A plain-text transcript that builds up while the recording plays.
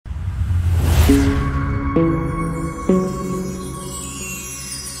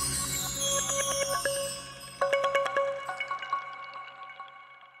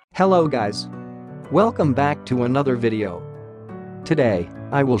Hello guys. Welcome back to another video. Today,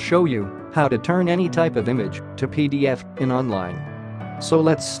 I will show you how to turn any type of image to PDF in online. So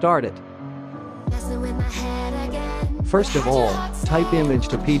let's start it. First of all, type image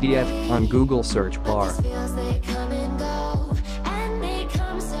to PDF on Google search bar.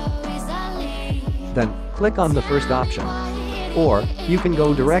 Then, click on the first option. Or, you can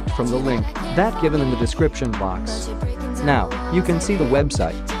go direct from the link that given in the description box. Now, you can see the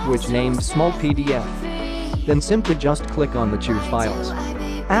website, which named Small PDF. Then simply just click on the Choose Files.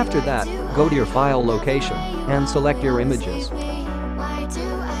 After that, go to your file location and select your images.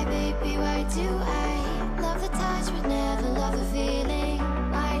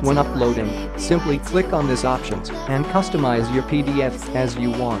 When uploading, simply click on this options and customize your PDF as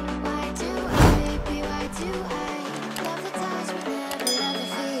you want.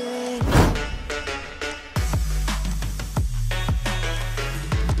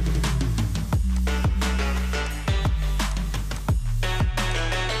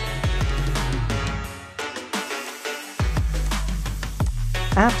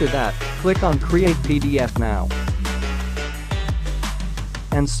 After that, click on Create PDF Now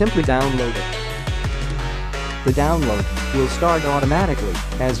and simply download it. The download will start automatically,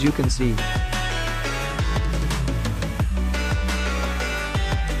 as you can see.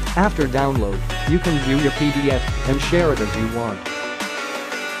 After download, you can view your PDF and share it as you want.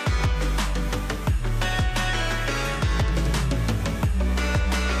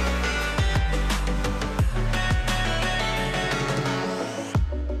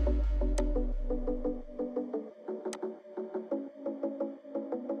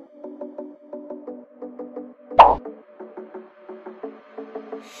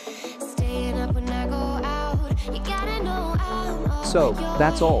 So,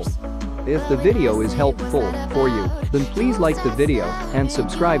 that's all. If the video is helpful for you, then please like the video and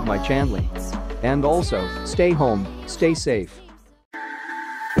subscribe my channel. And also, stay home, stay safe.